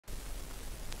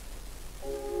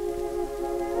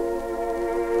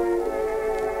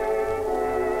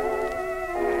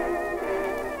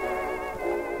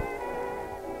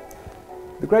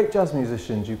great jazz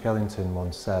musician Duke Ellington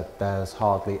once said, "There's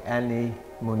hardly any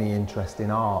money interest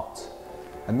in art,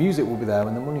 and music will be there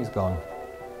when the money's gone."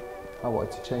 I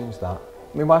wanted to change that.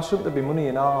 I mean, why shouldn't there be money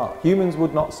in art? Humans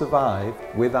would not survive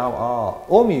without art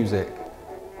or music.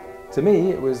 To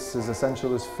me, it was as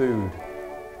essential as food.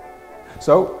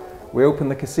 So, we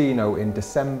opened the casino in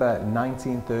December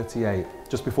 1938,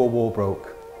 just before war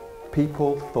broke.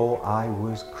 People thought I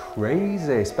was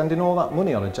crazy, spending all that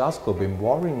money on a jazz club in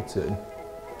Warrington.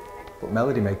 But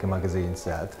Melody Maker magazine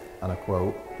said, and I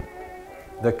quote,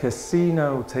 "The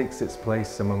casino takes its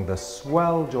place among the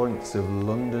swell joints of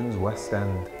London's West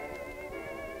End."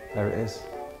 There it is,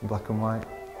 in black and white.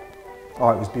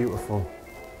 Oh, it was beautiful.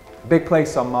 Big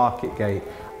place on Marketgate,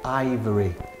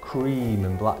 ivory, cream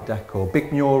and black decor,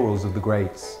 big murals of the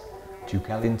greats.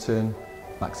 Duke Ellington,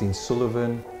 Maxine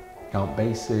Sullivan, Count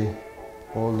Basie,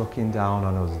 all looking down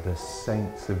on us, the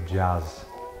saints of jazz.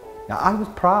 Now, I was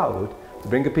proud to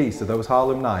bring a piece of those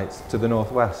Harlem Nights to the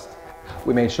Northwest.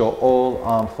 We made sure all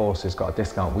armed forces got a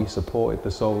discount. We supported the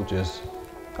soldiers.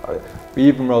 We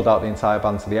even rolled out the entire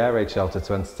band to the air raid shelter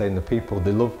to entertain the people.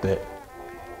 They loved it.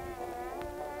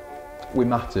 We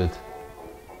mattered.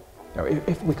 You know,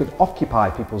 if we could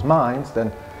occupy people's minds,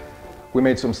 then we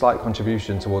made some slight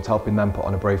contribution towards helping them put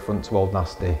on a brave front to Old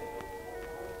Nasty.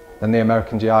 Then the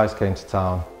American GIs came to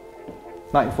town.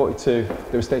 1942,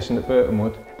 they were stationed at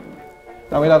Burtonwood.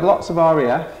 Now, we'd had lots of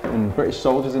RAF and British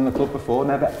soldiers in the club before,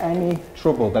 never any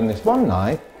trouble. Then this one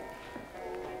night,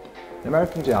 the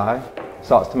American GI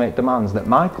starts to make demands that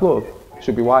my club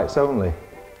should be whites only.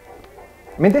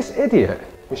 I mean, this idiot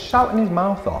was shouting his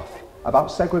mouth off about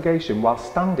segregation while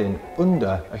standing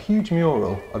under a huge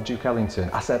mural of Duke Ellington.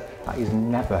 I said, that is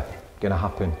never going to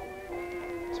happen.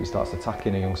 So he starts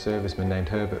attacking a young serviceman named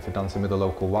Herbert for dancing with a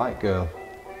local white girl.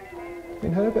 I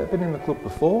mean, Herbert had been in the club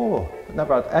before, but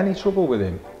never had any trouble with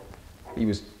him. He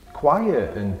was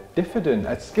quiet and diffident,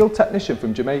 a skilled technician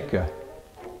from Jamaica.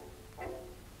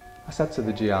 I said to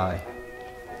the GI,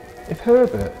 if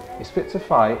Herbert is fit to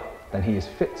fight, then he is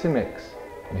fit to mix.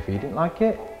 And if he didn't like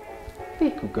it,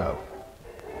 he could go.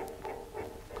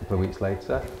 A couple of weeks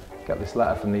later, get this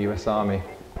letter from the US Army.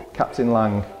 Captain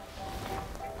Lang.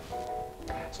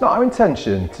 It's not our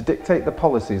intention to dictate the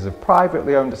policies of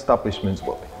privately owned establishments.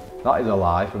 Well, that is a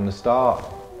lie from the start.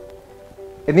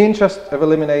 In the interest of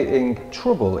eliminating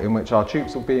trouble in which our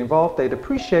troops will be involved, they'd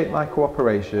appreciate my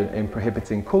cooperation in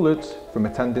prohibiting coloureds from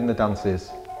attending the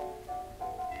dances.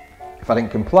 If I didn't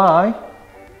comply,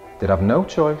 they'd have no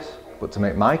choice but to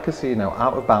make my casino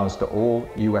out of bounds to all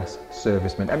US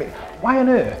servicemen. I mean, why on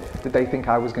earth did they think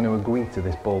I was going to agree to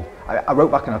this bull? I wrote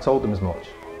back and I told them as much.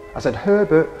 I said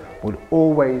Herbert would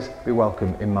always be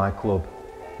welcome in my club.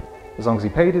 As long as he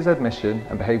paid his admission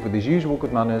and behaved with his usual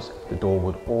good manners, the door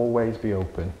would always be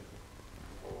open.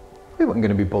 We weren't going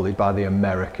to be bullied by the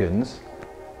Americans.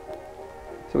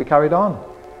 So we carried on.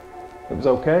 It was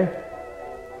okay.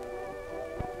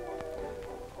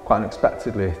 Quite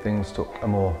unexpectedly, things took a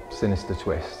more sinister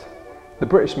twist. The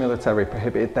British military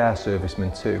prohibited their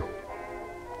servicemen too.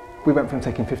 We went from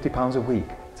taking £50 a week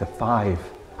to £5.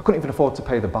 I couldn't even afford to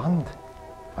pay the band.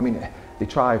 I mean, they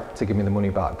tried to give me the money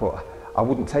back, but I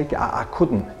wouldn't take it. I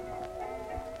couldn't.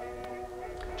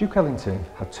 Duke Ellington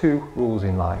had two rules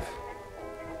in life.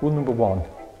 Rule number one,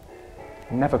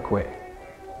 never quit.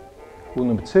 Rule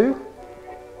number two,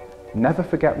 never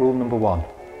forget rule number one.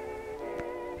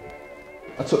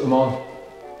 I took them on.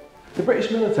 The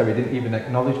British military didn't even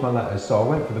acknowledge my letters, so I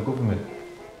went for the government.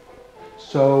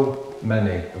 So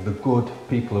many of the good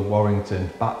people of Warrington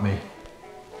backed me.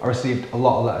 I received a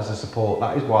lot of letters of support.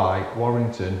 That is why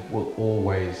Warrington will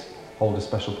always hold a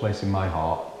special place in my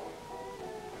heart.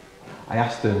 I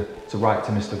asked them to write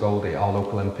to Mr. Goldie, our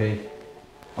local MP,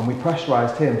 and we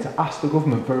pressurised him to ask the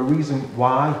government for a reason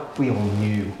why. We all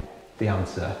knew the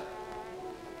answer.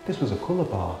 This was a colour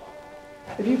bar.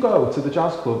 If you go to the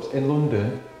jazz clubs in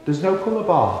London, there's no colour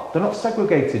bar. They're not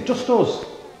segregated, just us.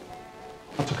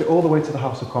 I took it all the way to the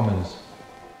House of Commons.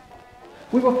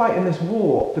 We were fighting this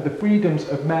war for the freedoms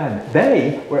of men.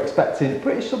 They were expecting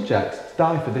British subjects to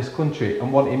die for this country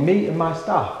and wanting me and my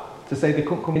staff to say they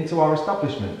couldn't come into our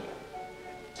establishment.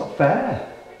 It's not fair.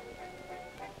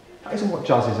 That isn't what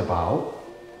jazz is about.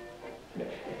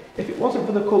 If it wasn't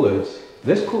for the colours,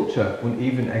 this culture wouldn't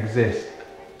even exist.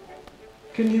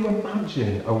 Can you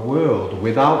imagine a world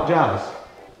without jazz?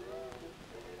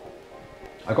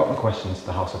 I got my questions to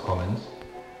the House of Commons,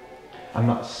 and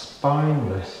that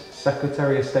spineless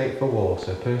Secretary of State for War,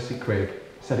 Sir Percy Crigg,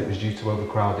 said it was due to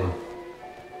overcrowding.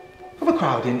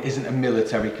 Overcrowding isn't a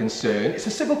military concern, it's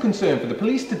a civil concern for the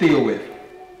police to deal with.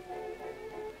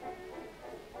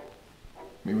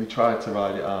 I mean, we tried to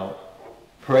ride it out.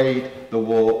 prayed the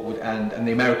war would end and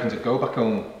the Americans would go back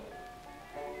home.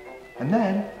 And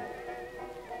then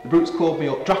the brutes called me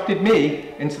up, drafted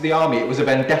me into the army. It was a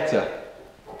vendetta.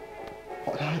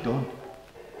 What had I done?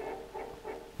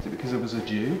 Is it because I was a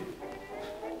Jew?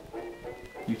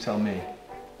 You tell me.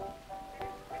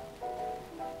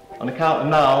 On account of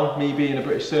now, me being a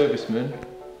British serviceman,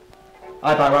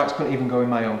 I by rights couldn't even go in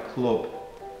my own club.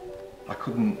 I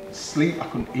couldn't sleep, I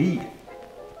couldn't eat.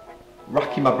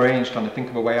 Racking my brains trying to think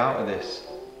of a way out of this.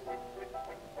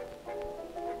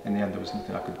 In the end, there was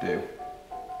nothing I could do.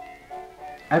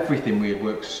 Everything we had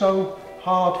worked so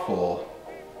hard for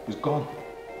was gone.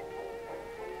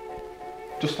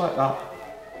 Just like that.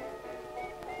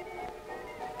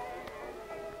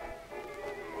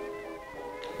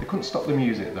 They couldn't stop the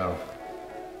music though.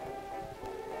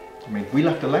 I mean, we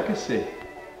left a legacy.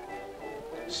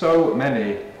 So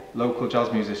many local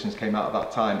jazz musicians came out at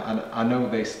that time, and I know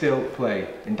they still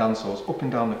play in dance halls up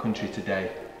and down the country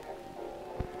today.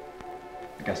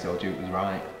 I guess the old Duke was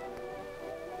right.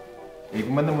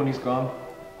 Even when the money's gone,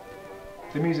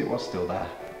 the music was still there.